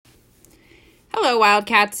Hello,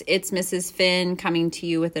 Wildcats. It's Mrs. Finn coming to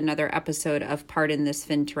you with another episode of Pardon This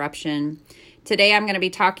Finterruption. Today, I'm going to be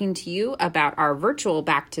talking to you about our virtual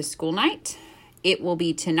back to school night. It will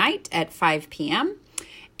be tonight at 5 p.m.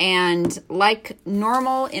 And like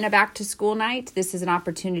normal in a back to school night, this is an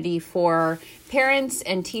opportunity for parents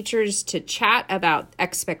and teachers to chat about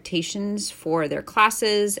expectations for their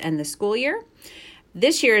classes and the school year.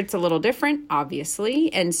 This year, it's a little different,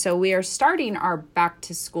 obviously, and so we are starting our back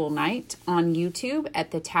to school night on YouTube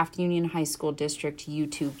at the Taft Union High School District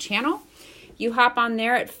YouTube channel. You hop on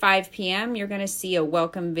there at 5 p.m., you're going to see a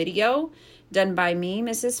welcome video done by me,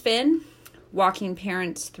 Mrs. Finn, walking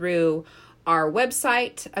parents through our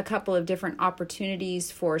website, a couple of different opportunities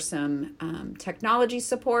for some technology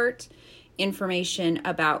support, information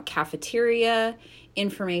about cafeteria,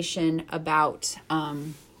 information about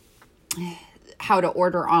how to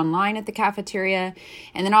order online at the cafeteria,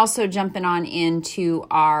 and then also jumping on into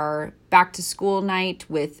our back to school night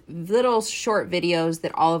with little short videos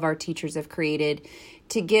that all of our teachers have created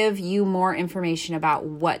to give you more information about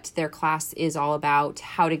what their class is all about,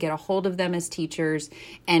 how to get a hold of them as teachers,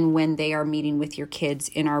 and when they are meeting with your kids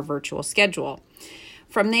in our virtual schedule.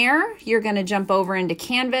 From there, you're going to jump over into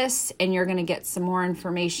Canvas and you're going to get some more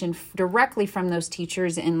information directly from those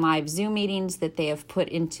teachers in live Zoom meetings that they have put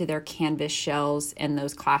into their Canvas shells and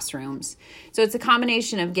those classrooms. So it's a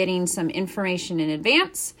combination of getting some information in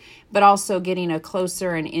advance, but also getting a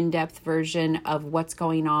closer and in-depth version of what's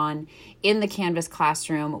going on in the Canvas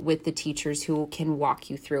classroom with the teachers who can walk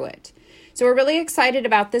you through it. So we're really excited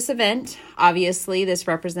about this event. Obviously, this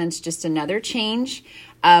represents just another change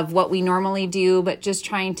of what we normally do, but just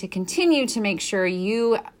trying to continue to make sure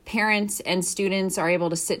you parents and students are able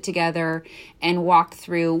to sit together and walk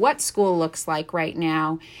through what school looks like right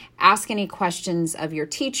now, ask any questions of your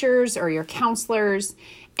teachers or your counselors,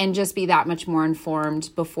 and just be that much more informed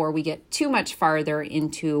before we get too much farther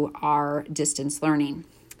into our distance learning.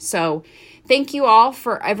 So thank you all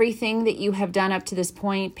for everything that you have done up to this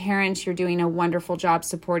point. Parents, you're doing a wonderful job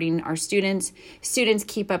supporting our students. Students,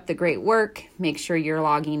 keep up the great work. Make sure you're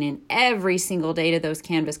logging in every single day to those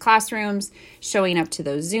Canvas classrooms, showing up to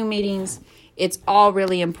those Zoom meetings. It's all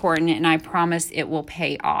really important, and I promise it will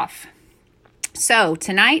pay off. So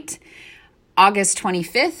tonight, August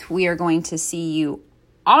 25th, we are going to see you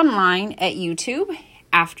online at YouTube.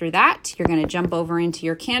 After that, you're going to jump over into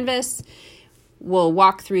your Canvas. We'll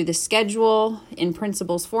walk through the schedule in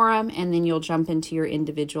Principals Forum, and then you'll jump into your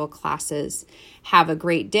individual classes. Have a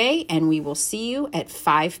great day, and we will see you at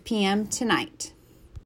 5 p.m. tonight.